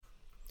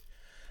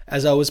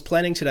As I was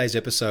planning today's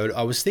episode,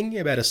 I was thinking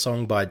about a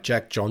song by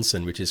Jack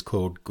Johnson, which is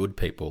called Good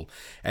People.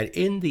 And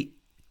in the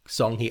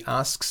song, he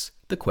asks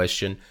the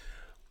question,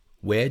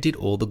 where did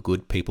all the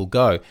good people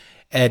go?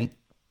 And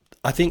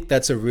I think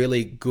that's a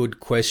really good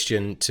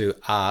question to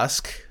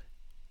ask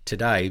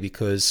today,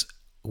 because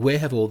where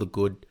have all the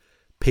good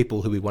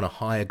people who we want to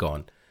hire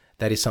gone?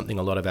 That is something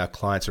a lot of our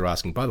clients are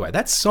asking. By the way,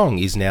 that song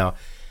is now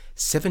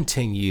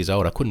 17 years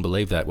old. I couldn't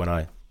believe that when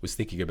I was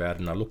thinking about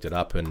it and I looked it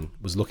up and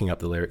was looking up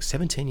the lyrics.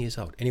 17 years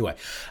old. Anyway,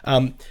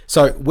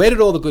 so where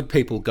did all the good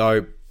people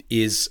go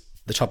is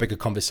the topic of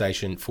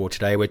conversation for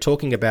today. We're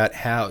talking about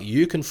how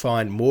you can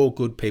find more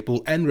good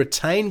people and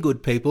retain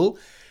good people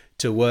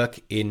to work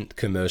in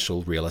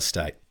commercial real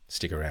estate.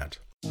 Stick around.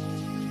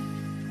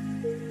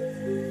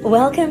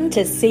 Welcome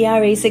to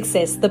CRE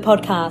Success, the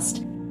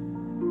podcast.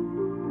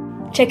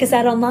 Check us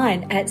out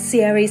online at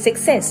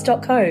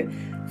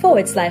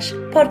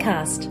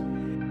cresuccess.co/podcast.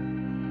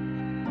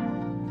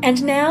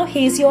 And now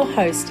here's your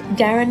host,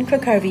 Darren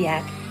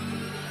Krakowiak.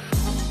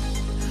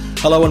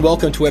 Hello and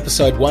welcome to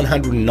episode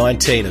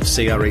 119 of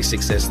CRE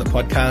Success, the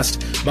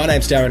podcast. My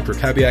name's Darren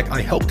Krakowiak.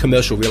 I help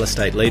commercial real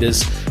estate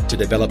leaders to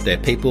develop their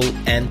people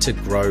and to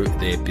grow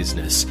their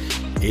business.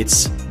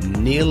 It's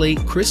nearly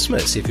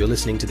Christmas. If you're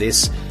listening to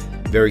this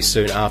very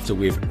soon after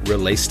we've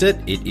released it,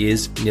 it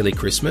is nearly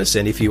Christmas.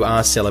 And if you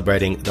are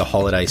celebrating the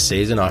holiday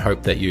season, I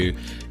hope that you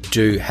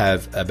do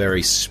have a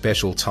very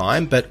special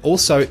time. But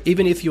also,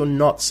 even if you're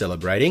not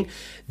celebrating,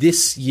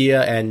 this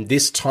year and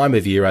this time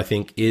of year, I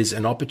think, is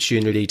an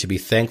opportunity to be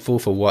thankful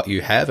for what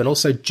you have and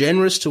also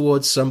generous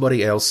towards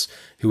somebody else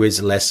who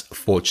is less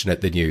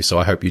fortunate than you. So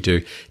I hope you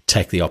do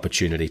take the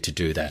opportunity to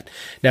do that.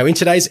 Now, in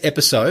today's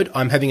episode,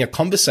 I'm having a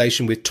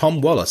conversation with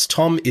Tom Wallace.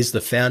 Tom is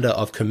the founder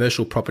of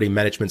commercial property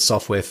management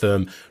software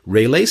firm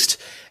Released.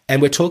 And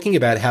we're talking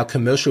about how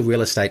commercial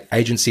real estate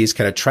agencies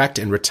can attract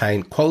and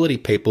retain quality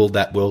people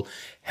that will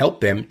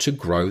help them to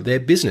grow their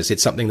business.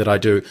 It's something that I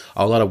do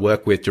a lot of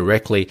work with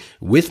directly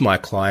with my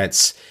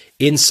clients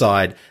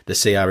inside the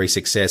CRE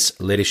Success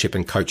Leadership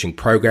and Coaching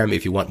Program.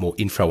 If you want more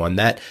info on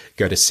that,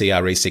 go to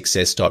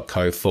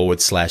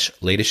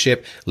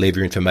cresuccess.co/leadership, leave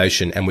your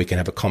information, and we can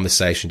have a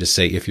conversation to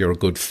see if you're a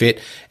good fit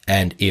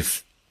and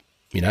if,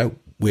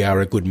 we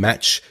are a good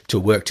match to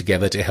work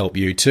together to help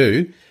you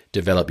too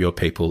develop your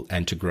people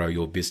and to grow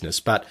your business.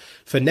 But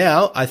for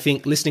now, I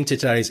think listening to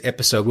today's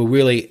episode will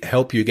really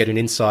help you get an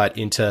insight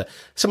into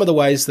some of the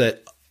ways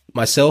that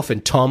myself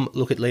and Tom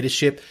look at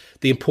leadership,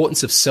 the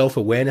importance of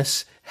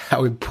self-awareness,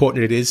 how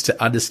important it is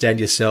to understand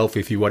yourself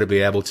if you want to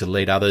be able to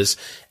lead others,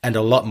 and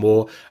a lot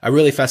more. A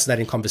really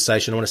fascinating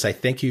conversation. I want to say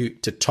thank you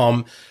to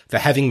Tom for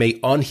having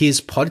me on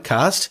his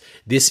podcast.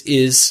 This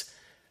is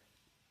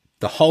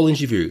the whole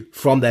interview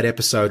from that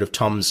episode of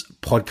Tom's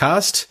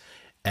podcast,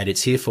 and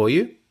it's here for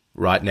you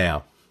right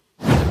now.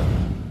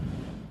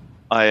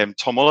 I am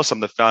Tom Wallace. I'm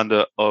the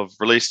founder of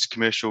Released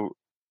Commercial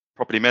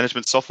Property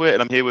Management Software,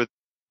 and I'm here with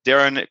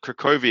Darren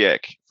Krakowiak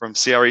from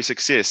CRE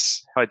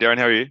Success. Hi, Darren.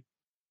 How are you?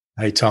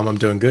 Hey, Tom. I'm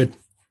doing good.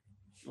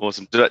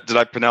 Awesome. Did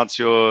I pronounce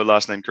your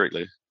last name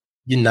correctly?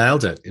 You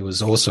nailed it. It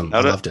was awesome. I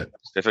loved it.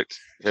 Perfect.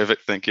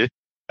 Thank you.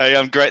 Hey,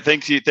 I'm great.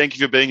 Thank you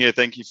for being here.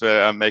 Thank you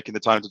for making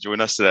the time to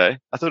join us today.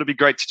 I thought it'd be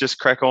great to just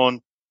crack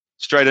on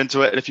straight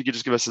into it. And if you could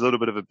just give us a little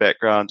bit of a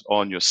background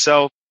on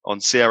yourself, on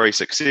CRE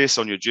Success,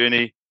 on your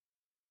journey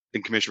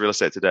in commercial real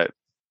estate today.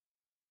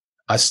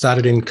 I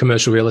started in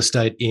commercial real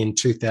estate in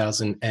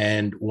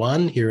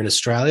 2001 here in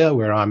Australia,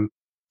 where I'm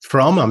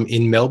from. I'm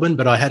in Melbourne,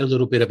 but I had a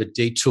little bit of a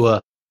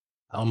detour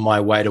on my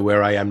way to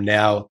where I am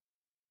now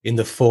in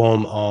the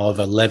form of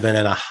 11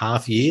 and a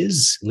half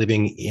years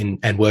living in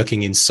and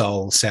working in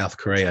Seoul, South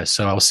Korea.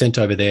 So I was sent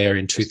over there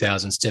in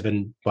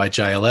 2007 by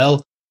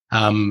JLL,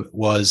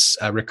 was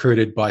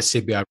recruited by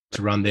CBRE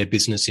to run their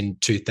business in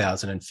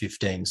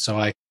 2015. So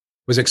I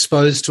was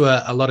exposed to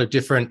a lot of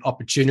different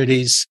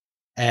opportunities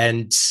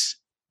and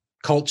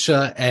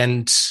culture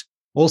and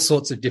all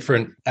sorts of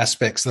different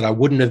aspects that I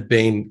wouldn't have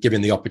been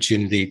given the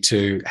opportunity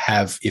to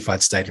have if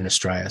I'd stayed in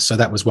Australia. So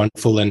that was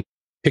wonderful, and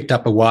picked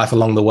up a wife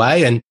along the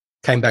way and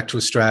came back to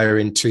Australia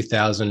in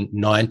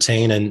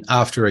 2019. And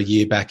after a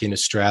year back in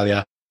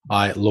Australia,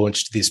 I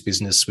launched this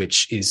business,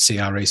 which is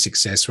CRE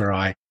Success, where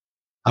I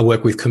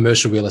work with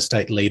commercial real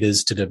estate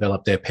leaders to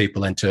develop their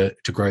people and to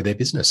grow their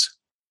business.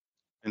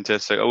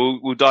 Fantastic.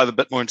 We'll dive a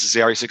bit more into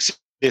CRE Success,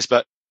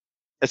 but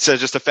it's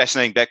just a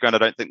fascinating background. I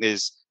don't think there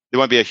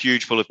won't be a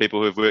huge pool of people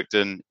who have worked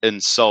in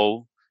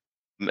Seoul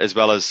as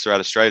well as throughout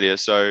Australia.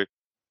 So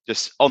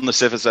just on the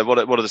surface, what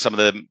are some of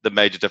the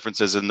major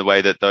differences in the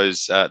way that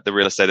those the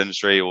real estate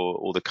industry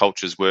or the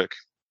cultures work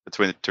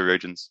between the two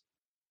regions?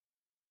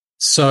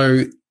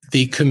 So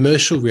the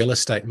commercial real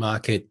estate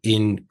market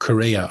in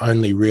Korea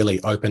only really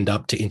opened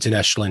up to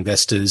international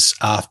investors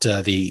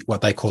after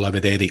what they call over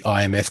there the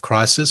IMF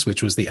crisis,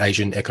 which was the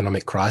Asian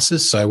economic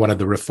crisis. So one of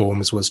the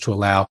reforms was to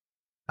allow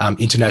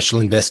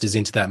international investors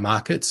into that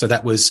market. So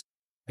that was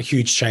a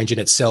huge change in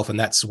itself. And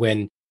that's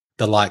when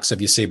the likes of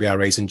your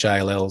CBREs and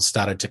JLLs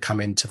started to come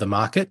into the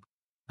market.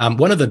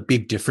 One of the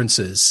big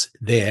differences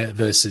there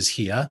versus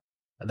here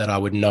that I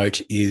would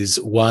note is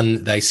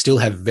one, they still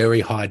have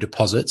very high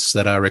deposits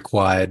that are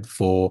required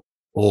for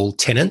all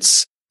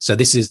tenants. So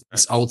this is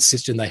this old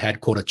system they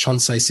had called a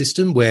Chauncey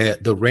system, where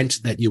the rent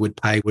that you would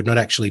pay would not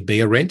actually be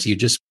a rent. You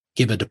just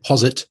give a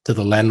deposit to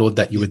the landlord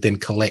that you would then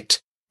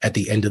collect at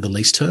the end of the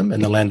lease term,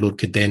 and the landlord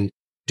could then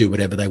do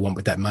whatever they want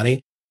with that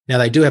money. Now,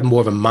 they do have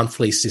more of a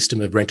monthly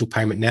system of rental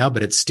payment now,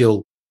 but it's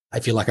still, I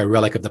feel like, a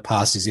relic of the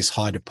past is this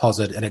high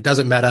deposit. And it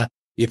doesn't matter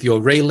if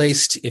you're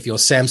released, if you're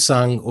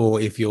Samsung,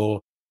 or if you're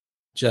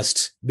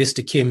just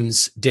Mr.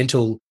 Kim's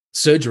dental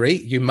surgery,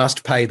 you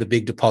must pay the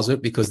big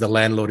deposit because the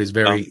landlord is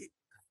very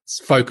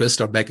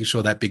focused on making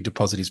sure that big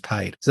deposit is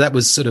paid. So that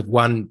was sort of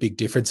one big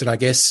difference. And I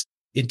guess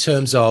in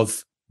terms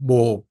of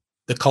more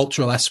the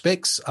cultural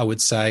aspects, I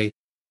would say,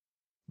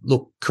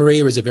 look,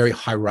 Korea is a very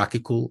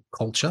hierarchical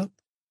culture.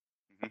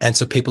 And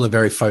so people are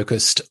very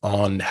focused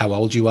on how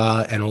old you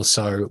are and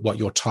also what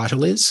your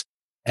title is.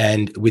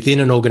 And within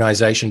an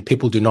organization,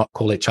 people do not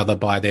call each other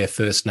by their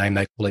first name.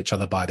 They call each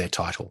other by their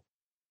title.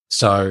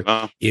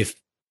 So if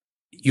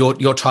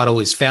your title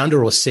is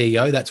founder or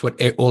CEO, that's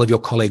what all of your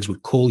colleagues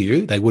would call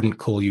you. They wouldn't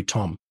call you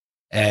Tom.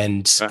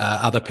 And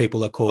other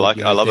people are called.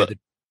 I love it.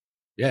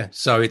 Yeah.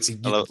 So it's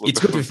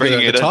good if you're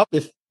at the top.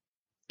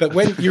 But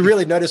when you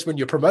really notice when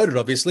you're promoted,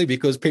 obviously,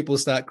 because people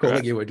start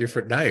calling you a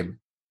different name.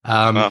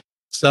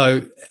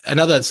 So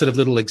another sort of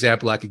little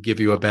example I could give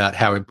you about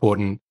how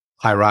important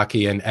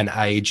hierarchy and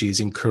age is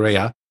in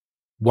Korea.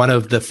 One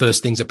of the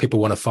first things that people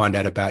want to find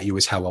out about you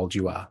is how old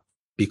you are,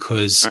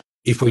 because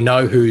if we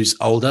know who's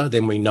older,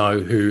 then we know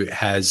who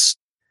has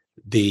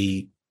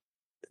the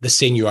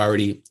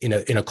seniority in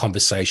a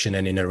conversation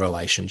and in a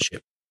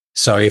relationship.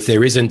 So if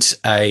there isn't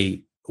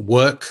a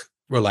work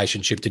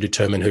relationship to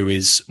determine who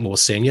is more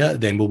senior,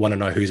 then we'll want to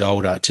know who's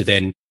older to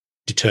then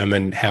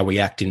determine how we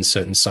act in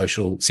certain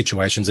social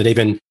situations and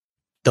even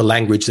the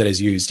language that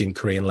is used in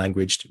Korean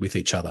language with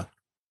each other.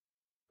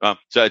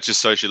 So it's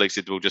just socially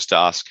acceptable just to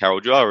ask how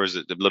old you are, or is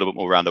it a little bit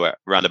more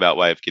roundabout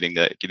way of getting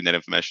that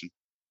information?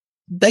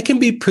 They can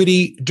be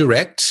pretty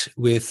direct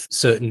with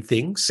certain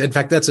things. In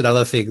fact, that's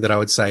another thing that I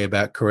would say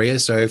about Korea.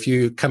 So if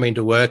you come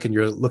into work and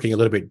you're looking a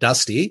little bit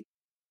dusty,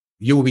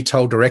 you will be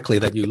told directly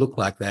that you look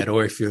like that.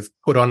 Or if you've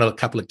put on a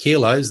couple of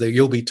kilos, then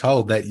you'll be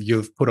told that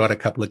you've put on a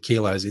couple of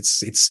kilos.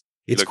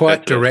 It's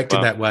quite direct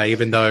in that way,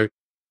 even though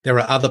there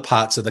are other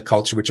parts of the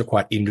culture which are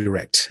quite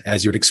indirect,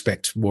 as you would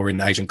expect more in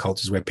Asian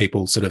cultures, where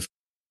people sort of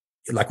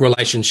like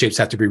relationships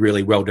have to be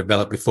really well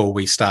developed before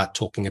we start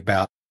talking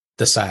about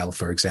the sale,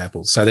 for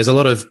example. So there's a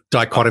lot of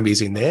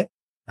dichotomies in there.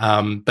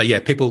 But yeah,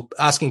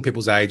 asking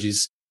people's age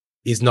is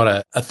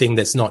not a thing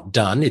that's not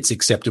done. It's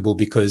acceptable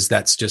because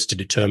that's just to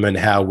determine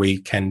how we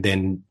can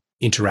then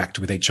interact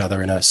with each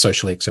other in a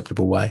socially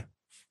acceptable way.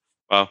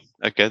 Well,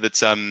 okay.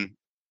 That's, I mean,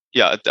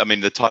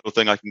 the title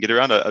thing I can get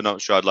around. I'm not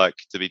sure I'd like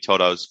to be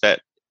told I was fat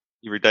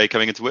every day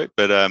coming into work,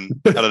 but I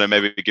don't know,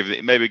 maybe give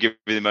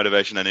me the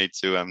motivation I need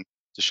to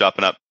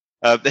sharpen up.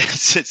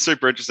 It's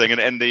super interesting.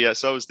 And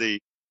so was the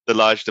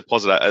large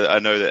deposit. I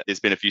know that there's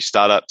been a few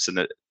startups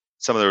and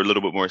some of them are a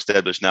little bit more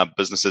established now,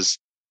 businesses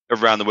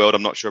around the world.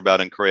 I'm not sure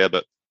about in Korea,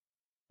 but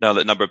now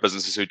the number of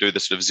businesses who do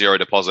this sort of zero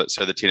deposit.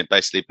 So the tenant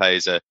basically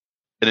pays an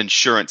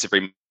insurance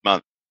every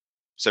month.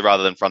 So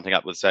rather than fronting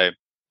up with, say,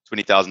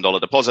 $20,000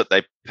 deposit,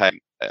 they pay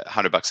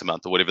 $100 a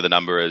month or whatever the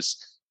number is.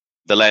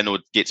 The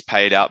landlord gets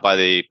paid out by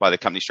the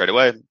company straight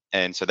away.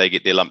 And so they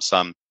get their lump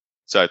sum.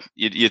 So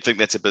you'd think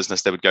that's a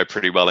business that would go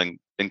pretty well in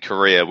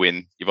Korea,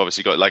 when you've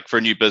obviously got, like, for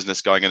a new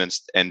business going in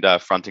and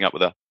fronting up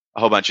with a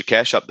whole bunch of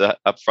cash up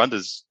front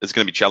is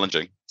going to be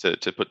challenging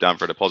to put down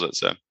for a deposit.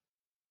 So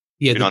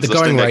yeah, the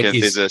going rate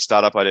is, there's a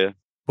startup idea.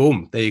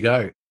 Boom, there you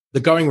go. The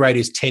going rate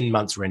is 10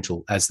 months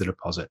rental as the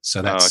deposit.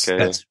 So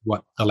that's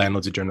what the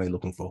landlords are generally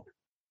looking for.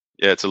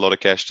 Yeah, it's a lot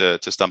of cash to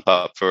stump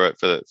up for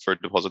a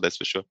deposit, that's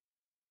for sure.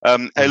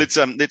 Hey,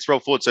 let's roll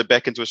forward. So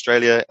back into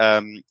Australia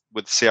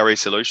with CRE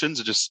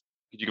Solutions.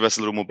 Could you give us a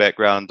little more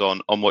background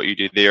on what you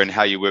do there and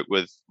how you work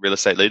with real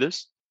estate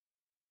leaders?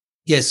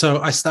 Yeah, so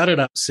I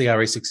started up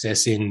CRE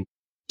Success in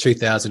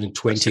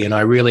 2020, and I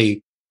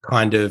really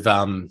kind of,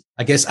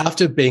 I guess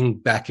after being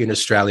back in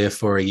Australia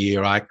for a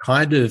year, I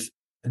kind of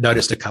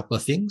noticed a couple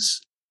of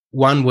things.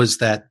 One was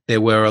that there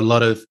were a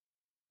lot of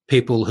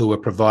people who were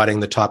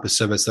providing the type of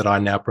service that I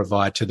now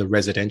provide to the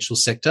residential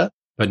sector,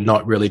 but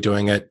not really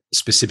doing it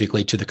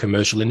specifically to the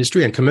commercial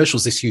industry. And commercial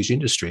is this huge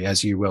industry,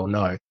 as you well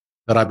know.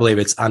 But I believe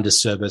it's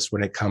underserviced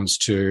when it comes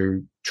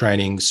to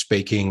training,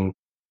 speaking,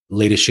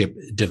 leadership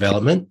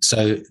development.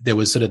 So there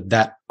was sort of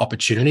that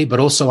opportunity, but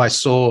also I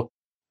saw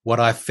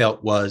what I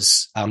felt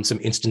was some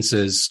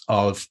instances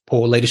of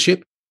poor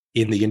leadership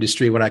in the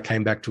industry when I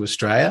came back to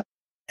Australia.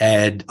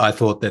 And I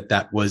thought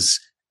that was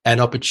an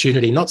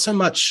opportunity, not so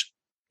much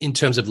in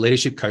terms of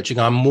leadership coaching.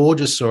 I more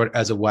just saw it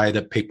as a way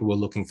that people were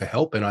looking for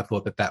help. And I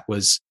thought that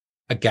was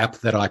a gap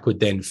that I could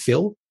then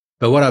fill.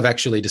 But what I've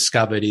actually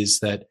discovered is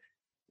that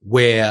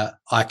where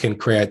I can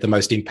create the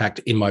most impact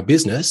in my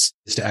business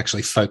is to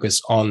actually focus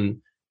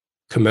on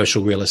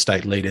commercial real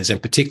estate leaders,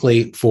 and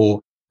particularly for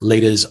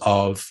leaders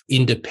of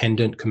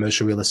independent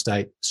commercial real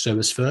estate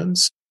service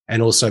firms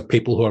and also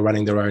people who are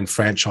running their own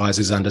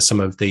franchises under some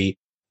of the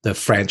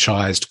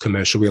franchised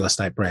commercial real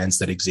estate brands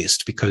that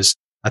exist. Because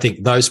I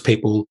think those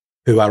people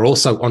who are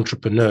also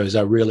entrepreneurs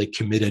are really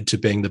committed to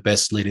being the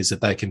best leaders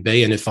that they can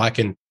be. And if I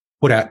can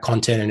put out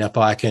content and if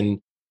I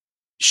can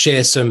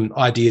share some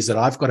ideas that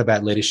I've got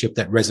about leadership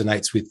that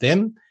resonates with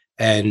them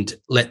and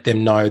let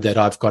them know that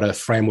I've got a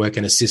framework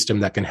and a system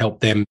that can help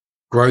them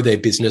grow their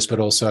business, but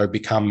also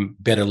become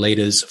better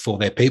leaders for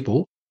their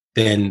people,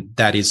 then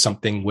that is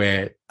something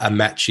where a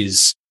match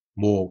is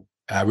more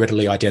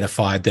readily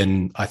identified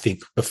than I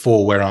think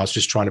before, where I was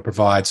just trying to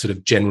provide sort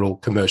of general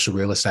commercial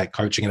real estate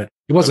coaching, and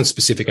it wasn't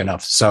specific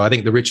enough. So I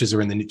think the riches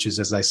are in the niches,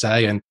 as they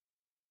say. And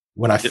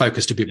when I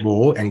focused a bit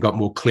more and got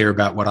more clear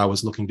about what I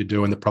was looking to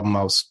do and the problem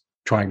I was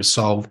trying to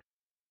solve,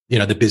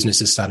 the business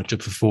has started to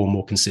perform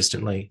more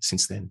consistently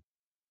since then.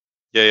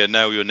 Yeah,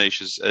 nail your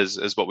niche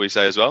is what we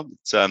say as well.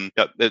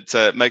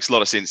 It makes a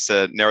lot of sense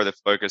to narrow the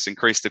focus,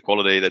 increase the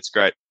quality. That's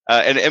great.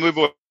 And we've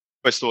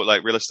always thought,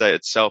 like, real estate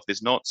itself,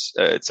 there's not.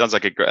 It sounds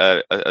like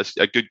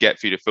a good gap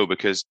for you to fill,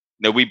 because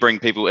we bring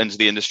people into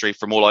the industry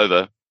from all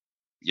over,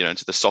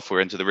 into the software,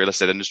 into the real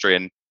estate industry,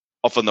 and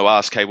often they'll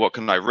ask, "Hey, what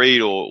can I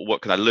read, or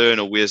what can I learn,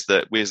 or where's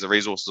the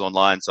resources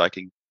online so I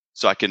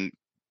can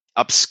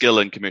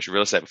upskill in commercial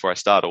real estate before I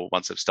start, or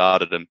once I've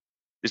started?" And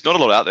there's not a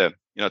lot out there.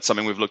 It's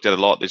something we've looked at a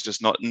lot. There's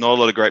just not a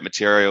lot of great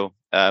material.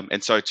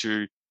 And so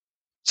to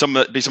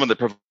someone that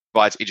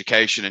provides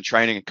education and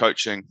training and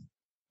coaching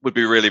would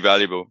be really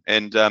valuable.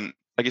 And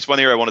I guess one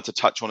area I wanted to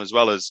touch on as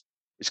well is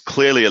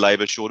clearly a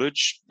labor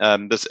shortage.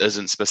 This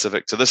isn't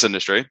specific to this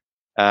industry.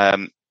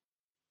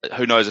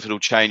 Who knows if it'll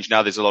change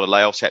now? There's a lot of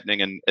layoffs happening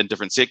in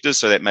different sectors,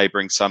 so that may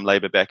bring some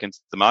labor back into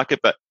the market.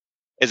 But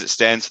as it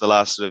stands, for the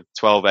last sort of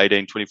 12,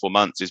 18, 24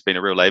 months, there's been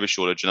a real labor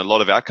shortage. And a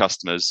lot of our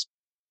customers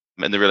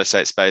in the real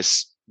estate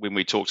space, when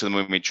we talk to them,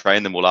 when we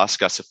train them, will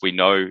ask us if we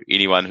know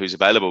anyone who's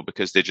available,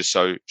 because they're just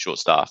so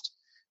short-staffed.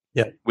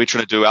 Yeah, we're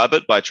trying to do our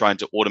bit by trying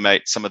to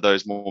automate some of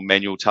those more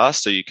manual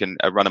tasks so you can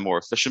run a more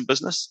efficient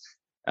business.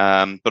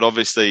 But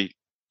obviously,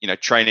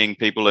 training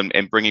people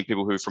and bringing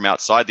people who are from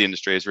outside the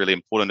industry is really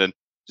important. And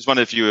just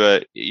wondered if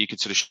you could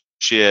sort of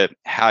share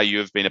how you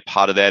have been a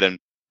part of that, and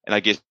I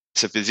guess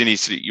if there's any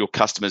sort of your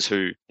customers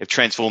who have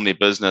transformed their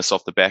business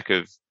off the back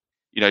of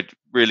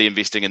really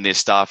investing in their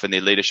staff and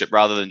their leadership,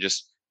 rather than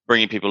just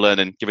bringing people in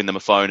and giving them a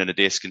phone and a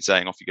desk and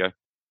saying, off you go.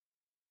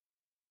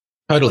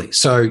 Totally.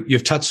 So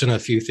you've touched on a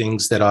few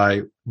things that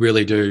I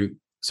really do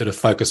sort of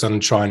focus on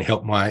and try and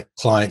help my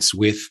clients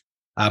with.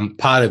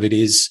 Part of it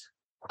is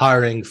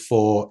hiring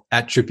for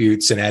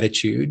attributes and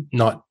attitude,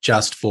 not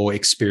just for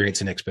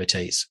experience and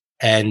expertise.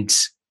 And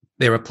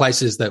there are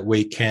places that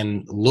we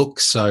can look.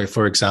 So,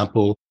 for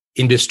example,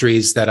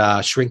 industries that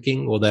are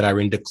shrinking or that are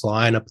in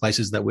decline are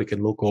places that we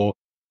can look, or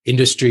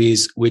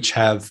industries which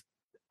have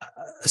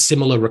a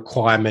similar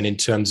requirement in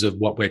terms of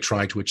what we're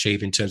trying to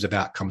achieve in terms of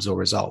outcomes or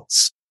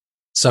results.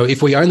 So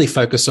if we only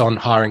focus on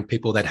hiring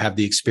people that have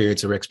the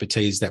experience or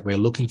expertise that we're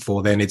looking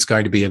for, then it's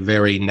going to be a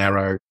very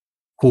narrow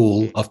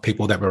pool of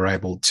people that we're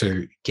able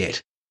to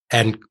get.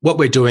 And what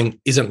we're doing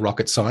isn't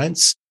rocket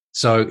science.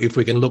 So if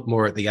we can look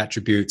more at the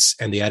attributes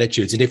and the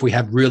attitudes, and if we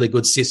have really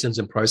good systems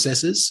and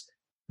processes,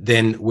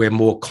 then we're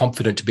more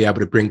confident to be able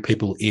to bring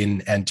people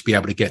in and to be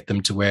able to get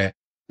them to where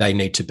they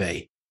need to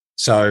be.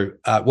 So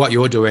what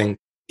you're doing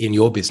in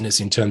your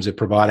business in terms of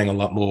providing a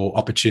lot more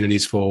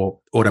opportunities for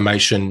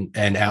automation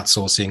and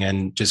outsourcing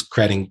and just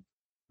creating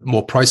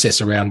more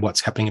process around what's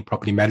happening in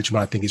property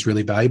management, I think is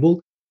really valuable,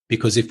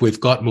 because if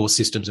we've got more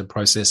systems and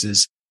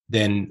processes,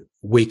 then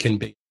we can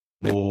be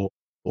more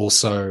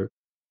also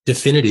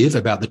definitive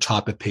about the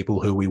type of people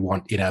who we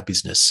want in our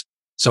business.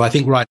 So I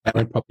think right now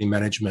in property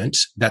management,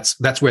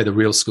 that's where the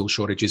real skill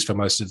shortage is for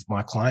most of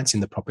my clients in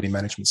the property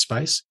management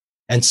space.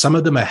 And some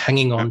of them are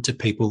hanging on to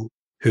people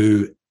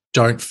who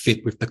don't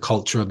fit with the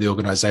culture of the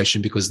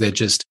organization because they're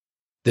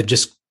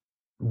just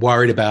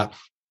worried about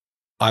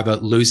either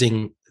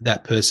losing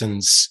that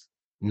person's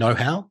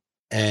know-how,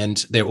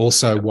 and they're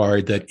also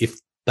worried that if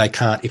they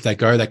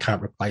go, they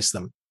can't replace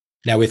them.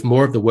 Now, if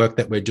more of the work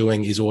that we're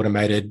doing is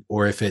automated,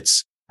 or if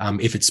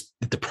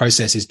the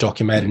process is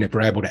documented, and if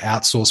we're able to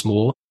outsource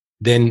more,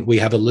 then we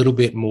have a little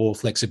bit more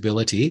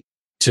flexibility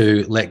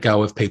to let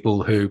go of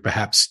people who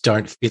perhaps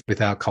don't fit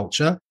with our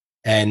culture.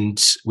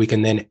 And we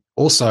can then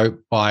also,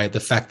 by the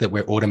fact that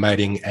we're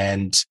automating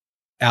and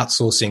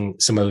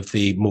outsourcing some of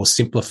the more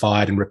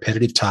simplified and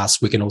repetitive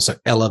tasks, we can also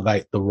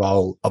elevate the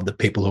role of the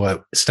people who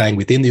are staying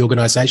within the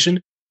organization,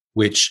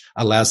 which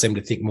allows them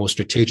to think more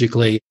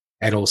strategically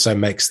and also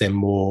makes them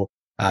more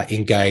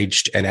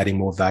engaged and adding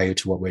more value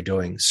to what we're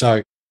doing.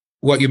 So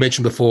what you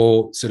mentioned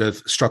before sort of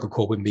struck a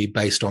chord with me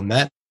based on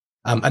that.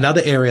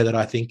 Another area that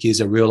I think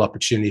is a real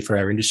opportunity for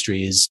our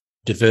industry is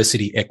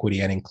diversity, equity,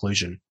 and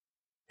inclusion.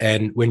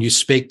 And when you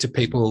speak to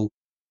people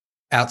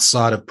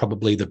outside of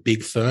probably the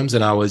big firms,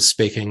 and I was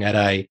speaking at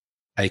a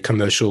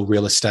commercial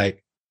real estate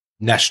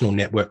national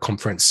network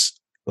conference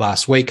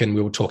last week, and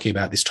we were talking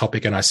about this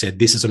topic, and I said,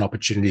 this is an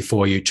opportunity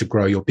for you to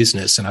grow your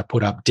business. And I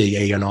put up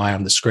DE and I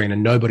on the screen,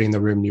 and nobody in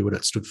the room knew what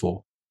it stood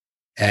for.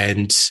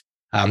 And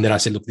Then I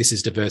said, look, this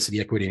is diversity,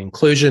 equity, and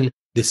inclusion.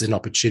 This is an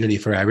opportunity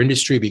for our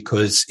industry,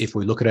 because if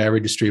we look at our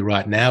industry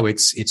right now,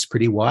 it's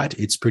pretty white,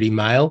 it's pretty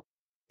male,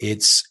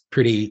 it's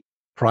pretty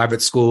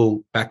private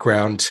school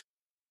background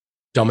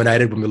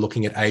dominated when we're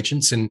looking at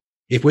agents. And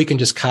if we can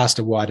just cast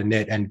a wider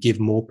net and give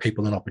more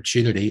people an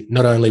opportunity,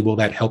 not only will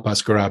that help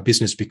us grow our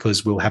business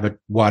because we'll have a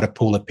wider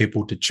pool of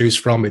people to choose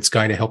from, it's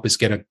going to help us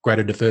get a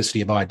greater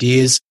diversity of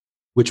ideas,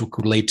 which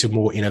could lead to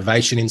more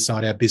innovation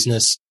inside our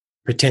business.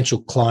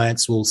 Potential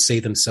clients will see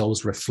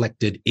themselves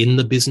reflected in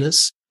the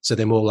business, so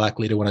they're more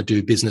likely to want to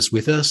do business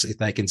with us if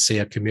they can see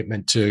a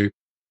commitment to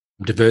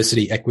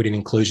diversity, equity, and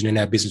inclusion in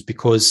our business,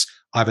 because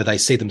either they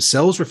see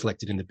themselves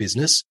reflected in the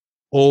business,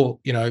 or,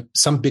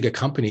 some bigger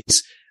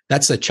companies,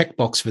 that's a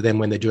checkbox for them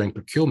when they're doing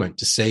procurement,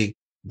 to see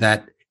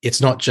that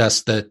it's not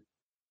just the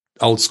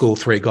old school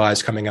three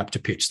guys coming up to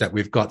pitch, that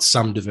we've got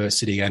some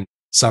diversity and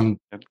some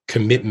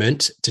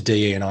commitment to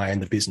DE&I in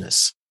the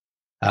business.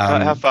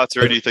 How far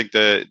through do you think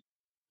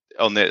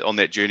on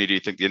that journey do you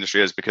think the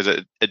industry is? Because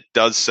it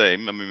does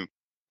seem,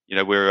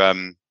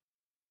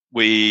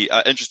 we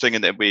are interesting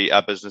in that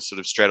our business sort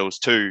of straddles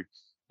two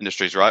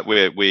industries, right?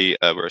 We're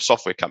a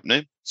software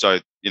company, so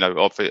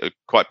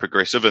quite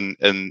progressive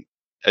and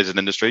as an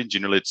industry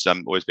generally, it's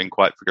always been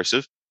quite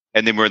progressive.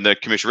 And then we're in the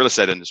commercial real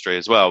estate industry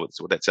as well.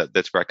 So that's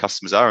where our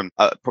customers are, and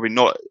probably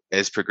not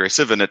as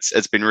progressive. And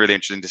it's been really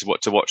interesting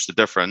to watch the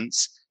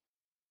difference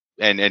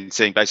and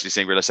basically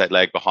seeing real estate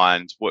lag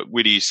behind.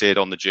 Where do you see it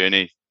on the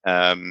journey?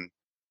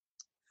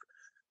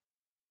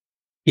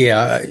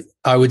 Yeah,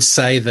 I would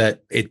say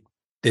that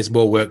there's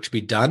more work to be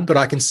done, but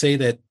I can see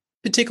that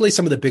particularly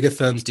some of the bigger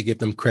firms, to give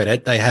them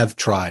credit, they have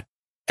tried,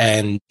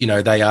 and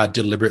they are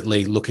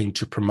deliberately looking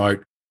to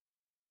promote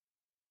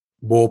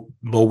more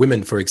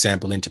women, for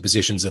example, into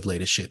positions of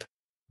leadership.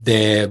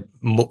 They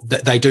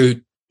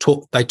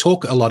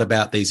talk a lot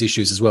about these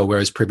issues as well,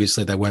 whereas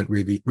previously they weren't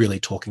really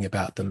talking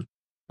about them.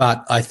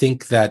 But I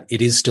think that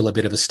it is still a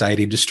bit of a state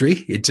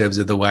industry in terms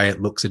of the way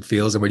it looks and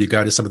feels. And when you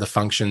go to some of the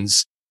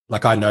functions,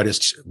 like I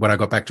noticed when I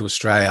got back to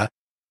Australia,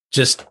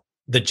 just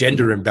the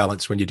gender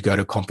imbalance when you'd go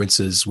to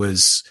conferences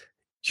was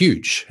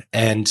huge.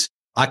 And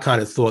I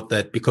kind of thought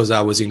that because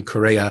I was in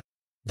Korea,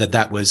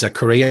 that was a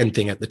Korean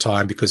thing at the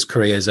time, because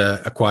Korea is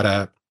quite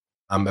a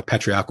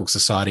patriarchal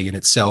society in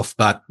itself.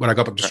 But when I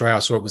got back to Australia, I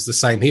saw it was the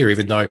same here,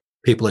 even though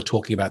people are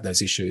talking about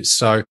those issues.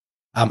 So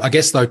I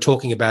guess, though,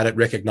 talking about it,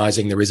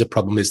 recognizing there is a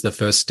problem is the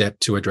first step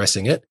to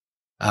addressing it.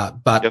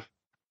 But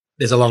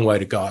there's a long way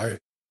to go.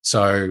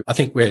 So I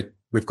think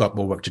we've got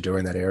more work to do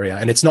in that area.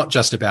 And it's not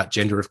just about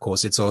gender, of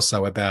course. It's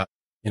also about,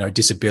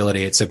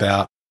 disability. It's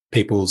about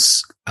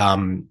people's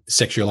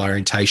sexual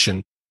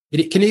orientation.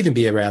 It can even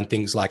be around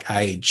things like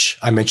age.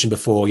 I mentioned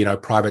before,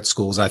 private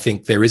schools. I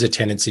think there is a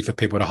tendency for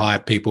people to hire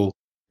people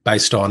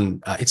based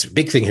on, it's a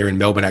big thing here in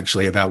Melbourne,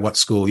 actually, about what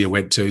school you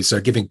went to. So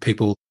giving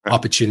people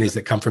opportunities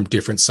that come from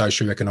different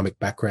socioeconomic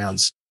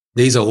backgrounds.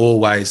 These are all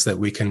ways that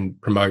we can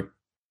promote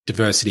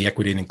diversity,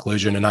 equity, and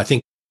inclusion. And I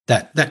think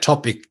that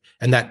topic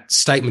and that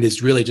statement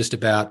is really just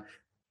about,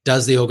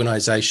 does the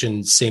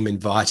organisation seem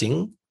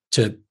inviting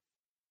to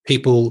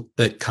people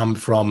that come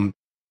from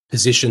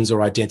positions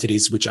or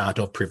identities which aren't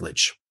of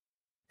privilege?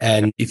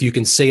 And if you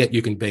can see it,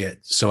 you can be it.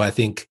 So I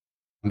think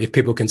if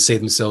people can see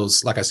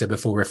themselves, like I said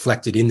before,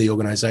 reflected in the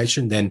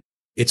organisation, then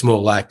it's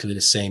more likely to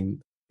seem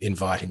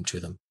inviting to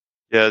them.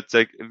 Yeah, it's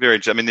very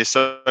interesting. I mean, there's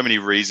so many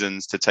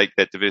reasons to take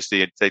that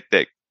diversity and take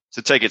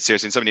it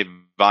seriously, and so many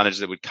advantages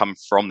that would come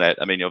from that.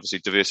 I mean, obviously,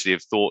 diversity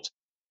of thought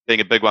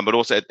being a big one, but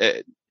also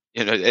at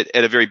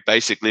a very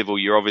basic level,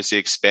 you're obviously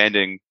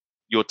expanding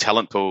your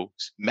talent pool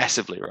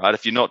massively, right?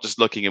 If you're not just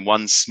looking in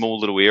one small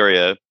little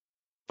area,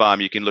 farm,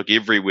 you can look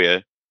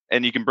everywhere.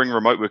 And you can bring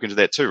remote work into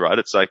that too, right?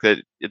 It's like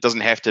that. It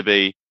doesn't have to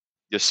be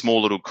your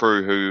small little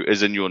crew who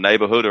is in your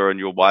neighborhood or in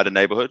your wider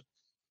neighborhood.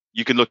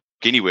 You can look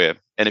anywhere.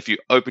 And if you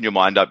open your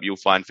mind up, you'll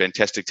find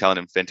fantastic talent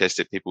and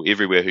fantastic people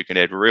everywhere who can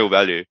add real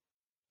value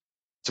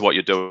to what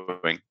you're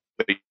doing.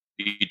 But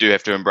you do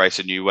have to embrace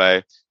a new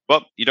way.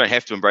 Well, you don't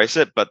have to embrace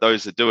it, but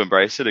those that do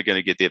embrace it are going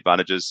to get the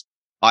advantages,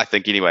 I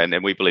think, anyway.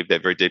 And we believe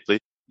that very deeply.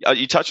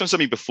 You touched on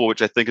something before,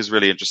 which I think is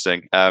really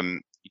interesting.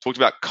 You talked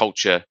about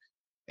culture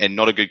and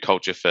not a good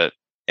culture fit,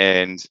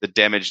 and the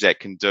damage that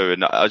can do.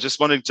 And I just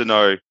wanted to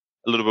know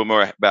a little bit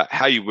more about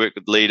how you work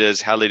with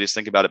leaders, how leaders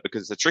think about it,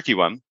 because it's a tricky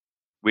one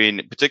when,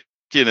 particularly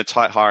in a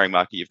tight hiring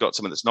market, you've got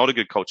someone that's not a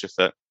good culture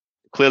fit,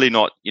 clearly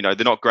not, they're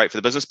not great for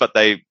the business, but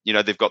they've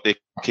got their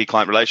key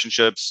client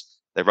relationships,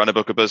 they run a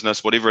book of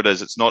business, whatever it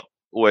is. It's not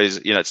always,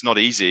 it's not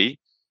easy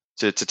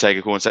to take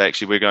a call and say,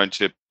 actually, we're going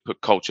to put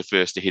culture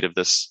first ahead of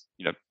this,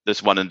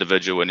 this one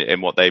individual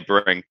and what they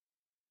bring.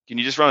 Can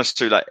you just run us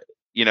through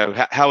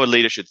how a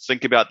leader should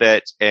think about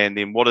that, and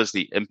then what is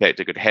the impact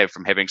it could have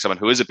from having someone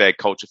who is a bad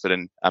culture fit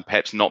and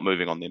perhaps not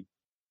moving on them?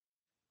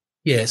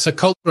 Yeah, so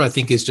culture, I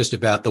think, is just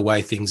about the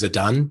way things are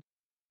done.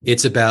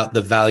 It's about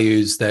the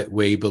values that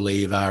we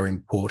believe are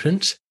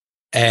important.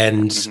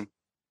 And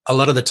a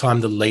lot of the time,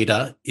 the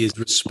leader is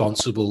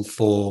responsible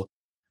for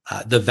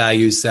the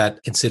values that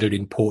are considered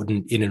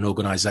important in an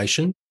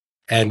organisation.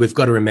 And we've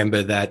got to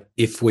remember that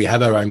if we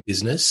have our own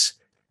business,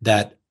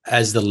 that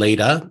as the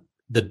leader,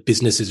 the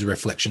business is a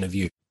reflection of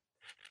you.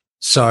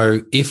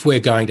 So if we're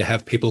going to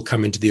have people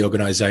come into the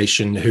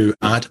organization who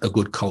aren't a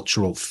good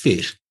cultural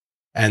fit,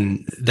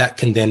 and that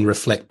can then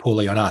reflect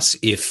poorly on us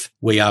if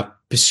we are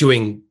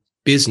pursuing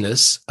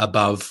business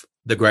above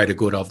the greater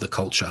good of the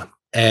culture.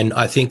 And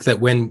I think that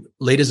when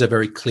leaders are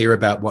very clear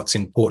about what's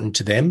important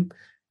to them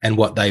and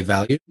what they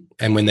value,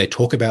 and when they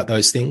talk about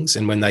those things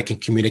and when they can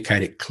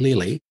communicate it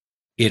clearly,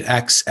 it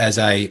acts as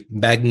a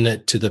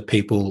magnet to the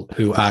people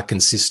who are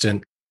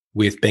consistent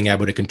with being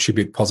able to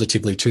contribute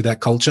positively to that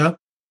culture.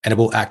 And it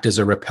will act as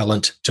a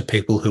repellent to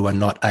people who are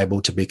not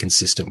able to be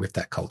consistent with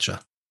that culture.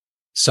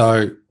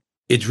 So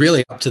it's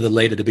really up to the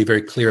leader to be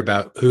very clear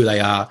about who they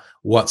are,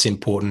 what's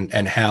important,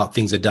 and how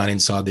things are done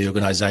inside the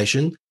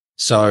organization.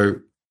 So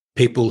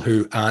people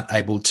who aren't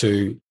able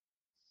to,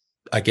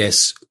 I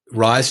guess,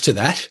 rise to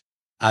that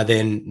are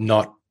then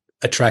not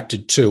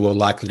attracted to or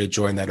likely to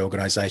join that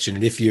organization.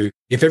 And if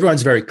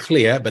everyone's very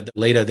clear, but the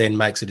leader then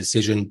makes a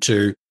decision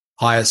to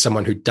hire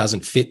someone who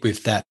doesn't fit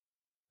with that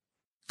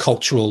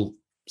cultural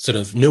sort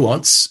of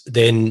nuance,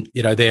 then,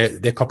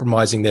 they're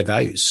compromising their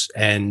values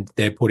and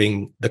they're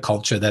putting the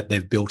culture that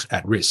they've built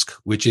at risk,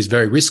 which is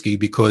very risky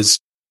because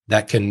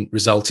that can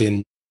result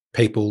in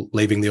people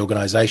leaving the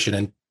organization.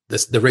 And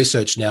the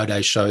research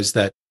nowadays shows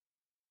that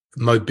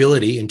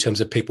mobility in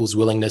terms of people's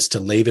willingness to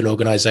leave an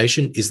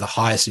organization is the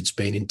highest it's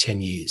been in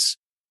 10 years.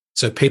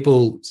 So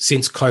people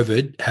since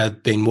COVID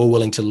have been more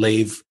willing to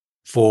leave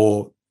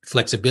for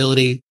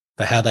flexibility,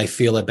 for how they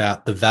feel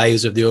about the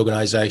values of the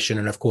organization.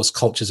 And of course,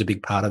 culture is a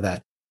big part of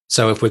that.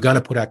 So if we're going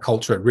to put our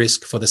culture at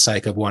risk for the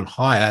sake of one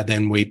hire,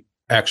 then we're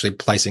actually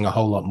placing a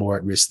whole lot more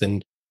at risk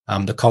than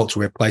the culture.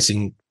 We're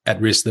placing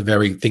at risk the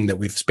very thing that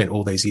we've spent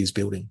all these years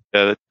building.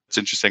 Yeah, that's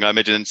interesting. I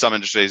imagine in some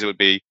industries it would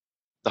be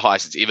the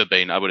highest it's ever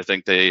been. I would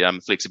think the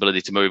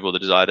flexibility to move or the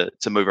desire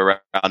to move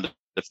around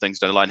if things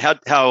don't align.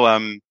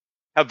 How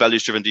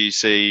values driven do you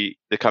see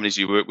the companies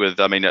you work with?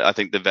 I mean, I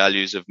think the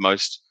values of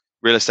most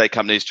real estate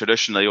companies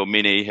traditionally, or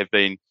many, have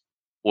been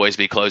always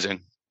be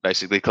closing.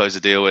 Basically close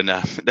the deal, and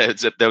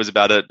that was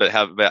about it. But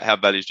how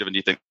values driven do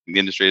you think the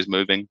industry is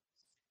moving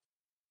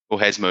or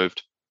has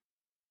moved?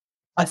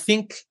 I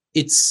think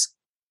there's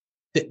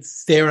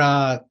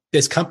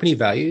company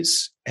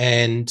values,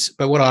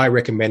 but what I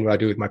recommend, what I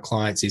do with my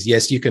clients is,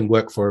 yes, you can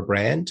work for a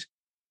brand,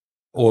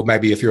 or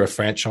maybe if you're a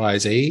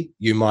franchisee,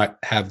 you might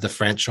have the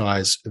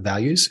franchise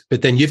values,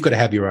 but then you've got to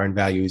have your own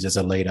values as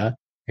a leader,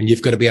 and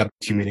you've got to be able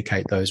to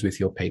communicate those with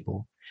your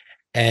people.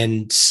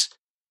 And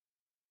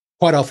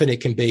quite often it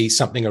can be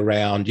something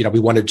around, we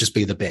want to just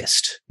be the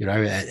best, and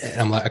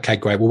I'm like, okay,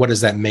 great. Well, what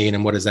does that mean?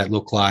 And what does that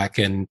look like?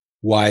 And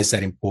why is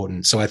that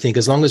important? So I think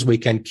as long as we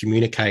can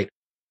communicate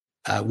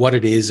what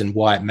it is and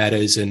why it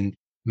matters, and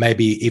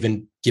maybe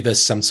even give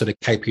us some sort of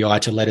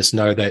KPI to let us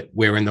know that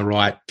we're in the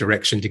right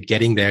direction to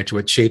getting there, to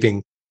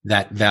achieving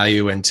that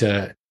value and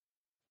to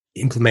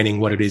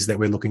implementing what it is that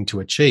we're looking to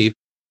achieve,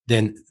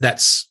 then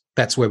that's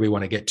where we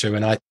want to get to.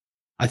 And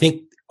I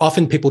think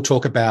often people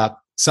talk about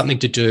something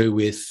to do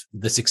with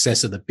the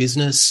success of the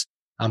business.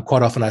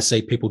 Quite often I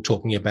see people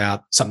talking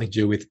about something to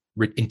do with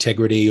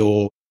integrity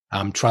or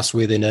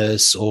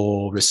trustworthiness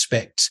or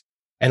respect,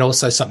 and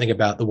also something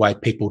about the way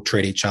people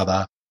treat each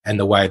other and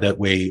the way that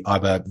we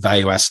either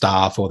value our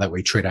staff or that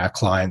we treat our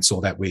clients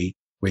or that we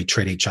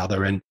treat each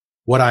other. And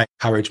what I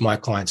encourage my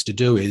clients to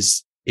do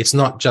is, it's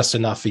not just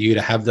enough for you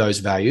to have those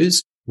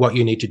values. What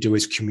you need to do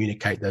is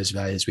communicate those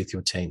values with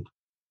your team.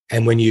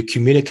 And when you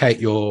communicate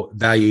your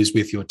values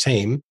with your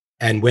team,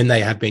 and when they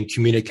have been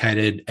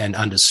communicated and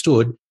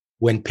understood,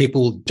 when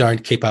people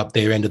don't keep up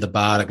their end of the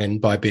bargain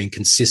by being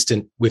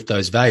consistent with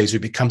those values, it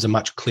becomes a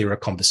much clearer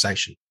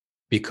conversation,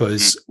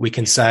 because we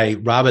can say,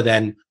 rather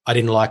than, I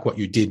didn't like what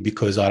you did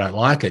because I don't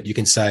like it, you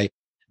can say,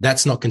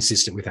 that's not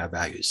consistent with our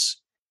values.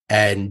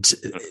 And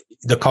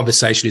the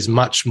conversation is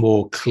much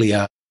more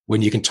clear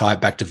when you can tie it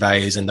back to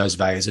values, and those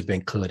values have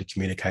been clearly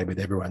communicated with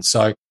everyone.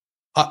 So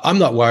I'm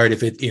not worried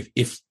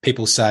if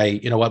people say,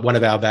 what, one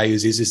of our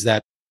values is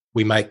that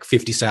we make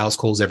 50 sales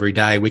calls every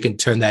day. We can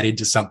turn that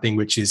into something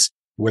which is,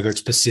 whether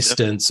it's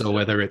persistence or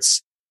whether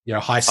it's,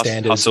 high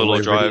standards, hustle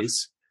or drive,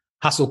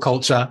 hustle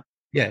culture.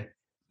 Yeah.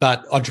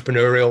 But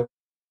entrepreneurial.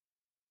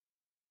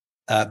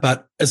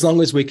 But as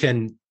long as we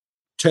can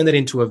turn that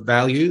into a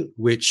value,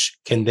 which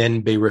can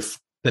then be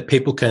that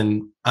people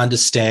can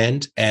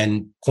understand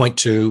and point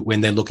to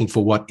when they're looking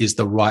for what is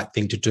the right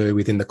thing to do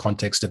within the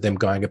context of them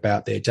going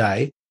about their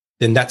day,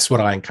 then that's what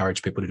I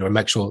encourage people to do, and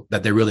make sure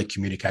that they're really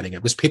communicating it.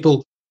 Because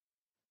people,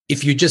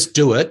 if you just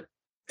do it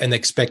and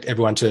expect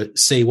everyone to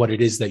see what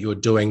it is that you're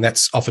doing,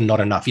 that's often not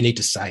enough. You need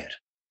to say it.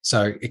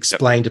 So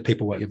explain to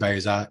people what your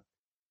values are.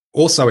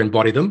 Also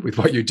embody them with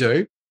what you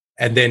do.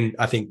 And then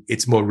I think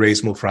it's more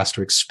reasonable for us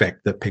to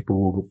expect that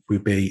people will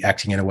be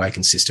acting in a way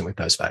consistent with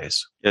those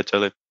values. Yeah,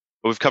 totally.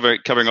 Well, we've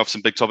covering off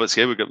some big topics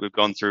here. We've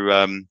gone through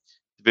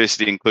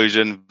diversity,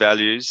 inclusion,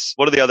 values.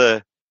 What are the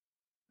other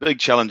big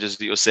challenges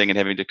that you're seeing in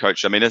having to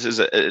coach? I mean,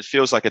 it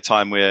feels like a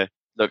time where,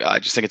 look, I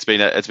just think it's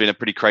been a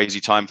pretty crazy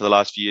time for the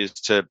last few years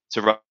to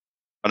run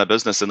run a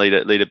business and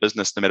lead a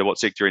business no matter what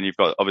sector. And you've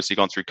got obviously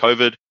gone through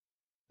COVID,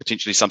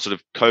 potentially some sort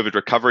of COVID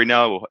recovery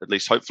now, or at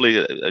least hopefully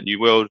a new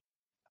world.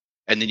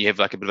 And then you have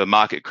like a bit of a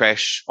market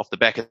crash off the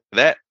back of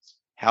that,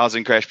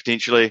 housing crash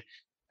potentially,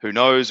 who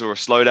knows, or a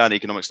slowdown,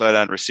 economic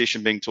slowdown,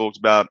 recession being talked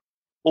about,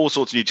 all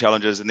sorts of new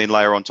challenges. And then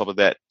layer on top of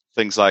that,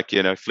 things like,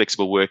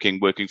 flexible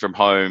working from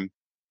home,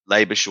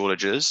 labor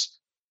shortages.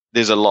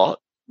 There's a lot.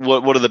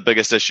 What are the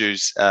biggest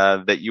issues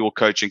that you're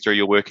coaching through,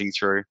 you're working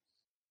through,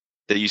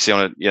 that you see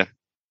on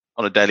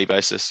a daily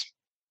basis?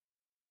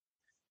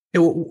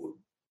 Yeah, well,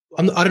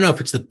 I don't know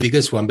if it's the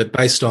biggest one, but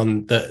based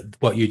on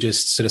what you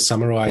just sort of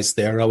summarized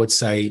there, I would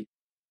say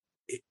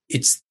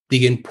it's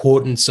the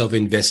importance of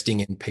investing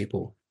in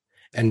people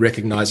and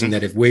recognizing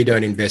that if we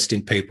don't invest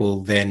in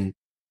people, then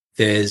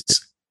there's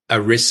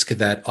a risk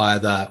that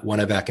either one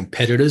of our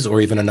competitors or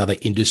even another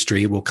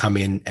industry will come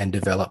in and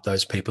develop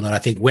those people. And I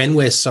think when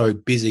we're so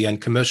busy, and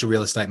commercial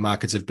real estate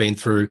markets have been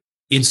through,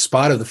 in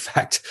spite of the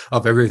fact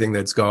of everything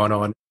that's going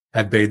on,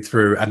 have been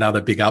through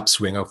another big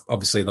upswing.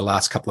 Obviously, the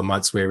last couple of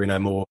months, we're in a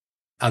more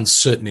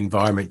uncertain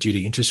environment due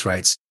to interest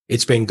rates.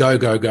 It's been go,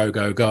 go, go,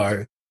 go,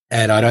 go.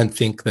 And I don't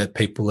think that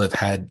people have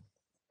had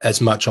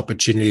as much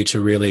opportunity to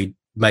really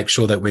make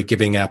sure that we're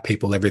giving our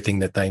people everything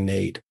that they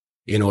need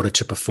in order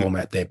to perform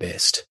at their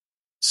best.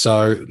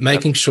 So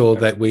making sure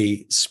that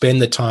we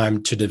spend the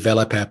time to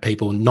develop our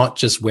people, not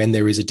just when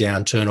there is a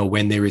downturn or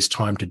when there is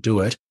time to do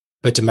it,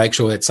 but to make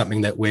sure that's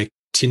something that we're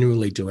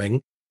continually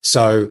doing.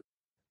 So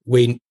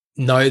we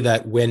know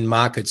that when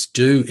markets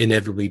do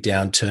inevitably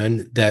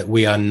downturn, that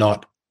we are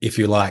not, if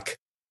you like,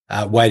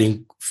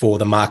 waiting for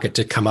the market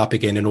to come up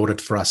again in order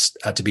for us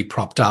to be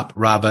propped up.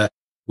 Rather,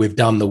 we've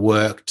done the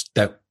work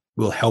that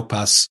will help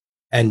us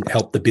and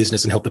help the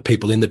business and help the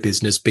people in the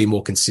business be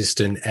more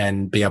consistent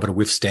and be able to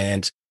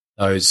withstand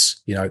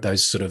those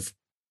sort of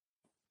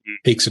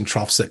peaks and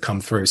troughs that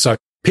come through. So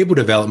people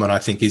development, I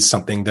think, is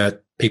something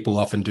that people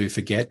often do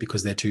forget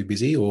because they're too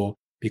busy or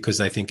because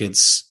they think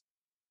it's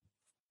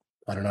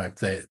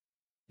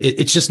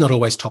just not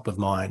always top of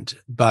mind.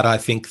 But I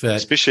think that,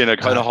 especially in a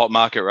kind of hot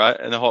market, right?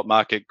 In a hot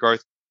market,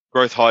 growth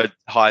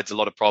hides a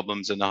lot of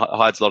problems and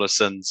hides a lot of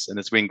sins. And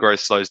it's when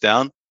growth slows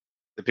down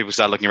that people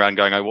start looking around,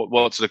 going, "Oh,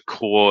 what sort of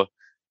core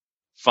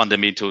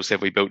fundamentals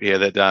have we built here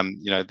that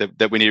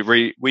that we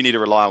need to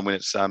rely on when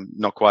it's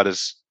not quite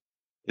as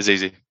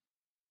easy."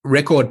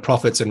 Record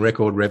profits and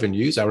record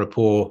revenues are a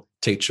poor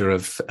teacher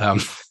of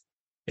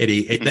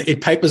Eddie.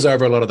 It papers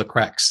over a lot of the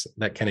cracks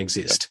that can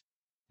exist.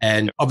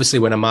 And obviously,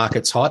 when a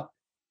market's hot,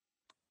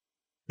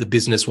 the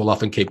business will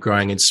often keep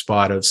growing in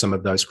spite of some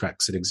of those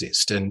cracks that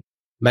exist. And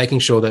making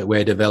sure that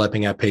we're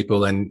developing our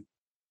people and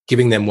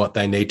giving them what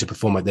they need to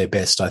perform at their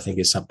best, I think,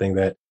 is something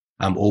that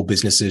all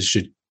businesses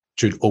should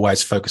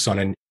always focus on.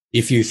 And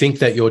if you think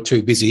that you're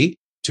too busy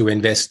to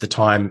invest the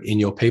time in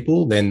your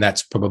people, then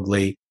that's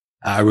probably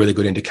a really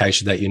good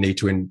indication that you need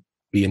to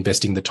be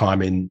investing the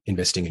time in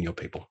investing in your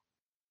people.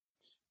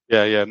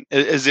 Yeah.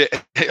 Is it?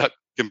 I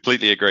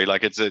completely agree.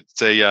 Like it's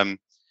a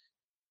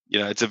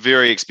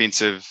very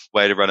expensive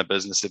way to run a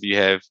business if you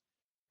have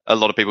a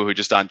lot of people who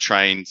just aren't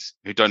trained,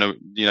 who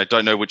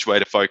don't know which way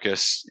to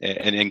focus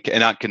and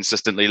aren't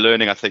consistently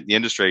learning. I think the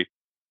industry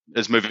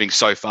is moving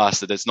so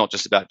fast that it's not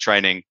just about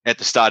training at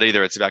the start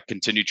either. It's about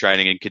continued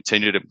training and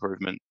continued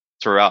improvement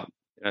throughout.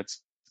 It's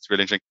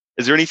really interesting.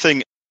 Is there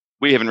anything,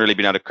 we haven't really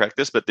been able to crack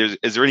this, but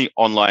is there any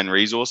online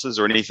resources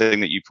or anything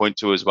that you point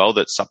to as well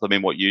that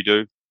supplement what you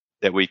do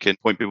that we can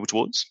point people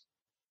towards?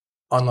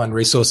 Online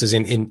resources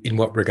in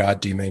what regard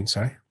do you mean?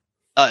 Sorry.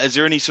 Is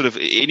there any sort of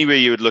anywhere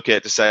you would look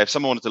at to say if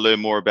someone wanted to learn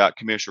more about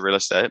commercial real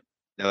estate,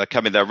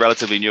 they're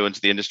relatively new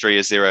into the industry,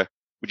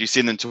 would you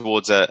send them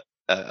towards a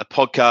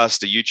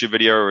podcast, a YouTube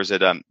video, or is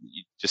it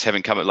you just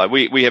haven't come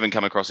we haven't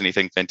come across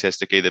anything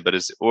fantastic either, but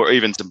or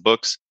even some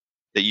books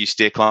that you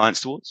steer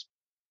clients towards?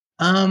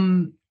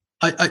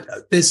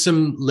 There's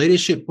some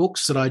leadership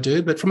books that I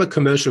do, but from a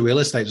commercial real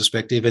estate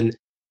perspective,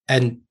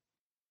 and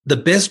the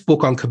best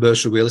book on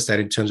commercial real estate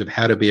in terms of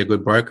how to be a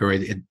good broker,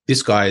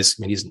 this guy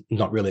he's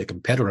not really a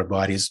competitor of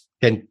mine. He's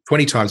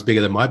 20 times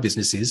bigger than my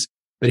business is,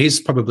 but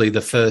he's probably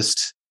the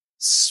first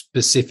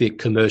specific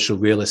commercial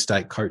real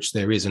estate coach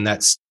there is, and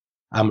that's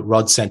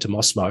Rod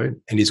Santomosmo.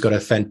 And he's got a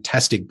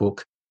fantastic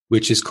book,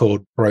 which is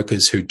called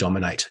Brokers Who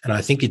Dominate. And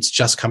I think it's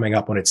just coming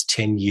up on its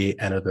 10-year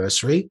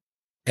anniversary.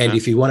 And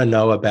if you want to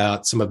know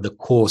about some of the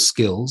core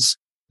skills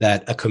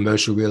that a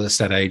commercial real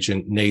estate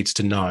agent needs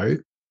to know,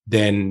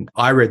 then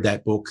I read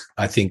that book,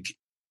 I think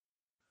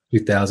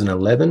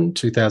 2011,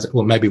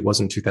 well, maybe it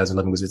wasn't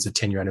 2011 because it's a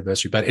 10-year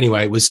anniversary. But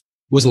anyway, it was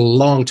a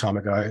long time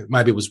ago.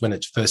 Maybe it was when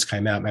it first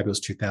came out. Maybe it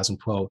was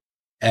 2012.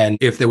 And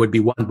if there would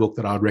be one book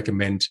that I would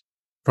recommend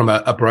from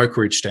a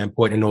brokerage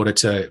standpoint in order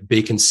to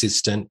be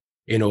consistent,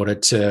 in order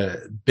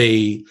to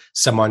be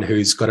someone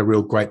who's got a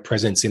real great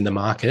presence in the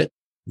market,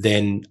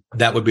 then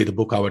that would be the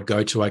book I would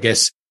go to. I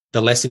guess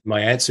the lesson in my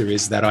answer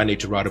is that I need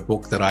to write a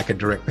book that I can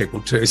direct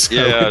people to. So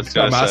if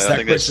I'm asked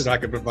that question, I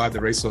can provide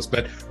the resource.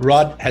 But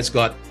Rod has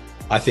got,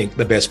 I think,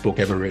 the best book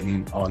ever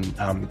written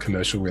on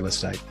commercial real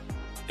estate.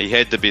 you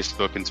had the best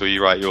book until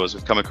you write yours.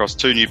 We've come across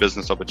 2 new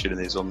business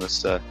opportunities on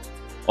this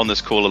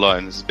call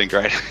alone. This has been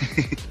great.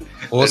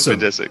 Awesome. It's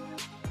fantastic.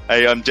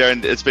 Hey,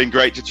 Darren, it's been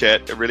great to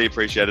chat. I really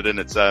appreciate it, and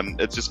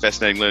it's just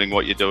fascinating learning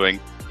what you're doing.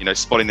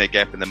 Spotting that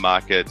gap in the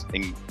market,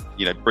 and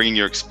bringing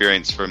your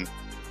experience from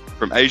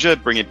Asia,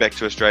 bringing it back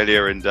to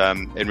Australia, and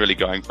really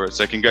going for it.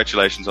 So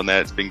congratulations on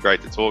that. It's been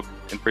great to talk,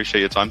 and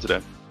appreciate your time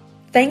today.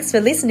 Thanks for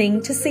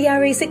listening to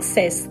CRE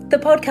Success, the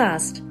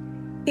podcast.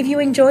 If you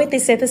enjoyed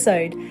this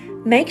episode,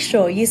 make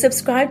sure you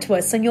subscribe to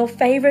us on your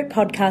favourite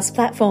podcast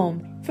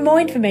platform. For more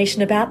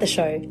information about the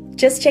show,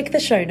 just check the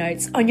show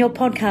notes on your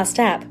podcast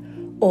app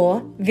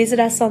or visit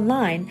us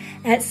online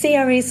at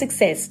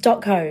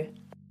cresuccess.co.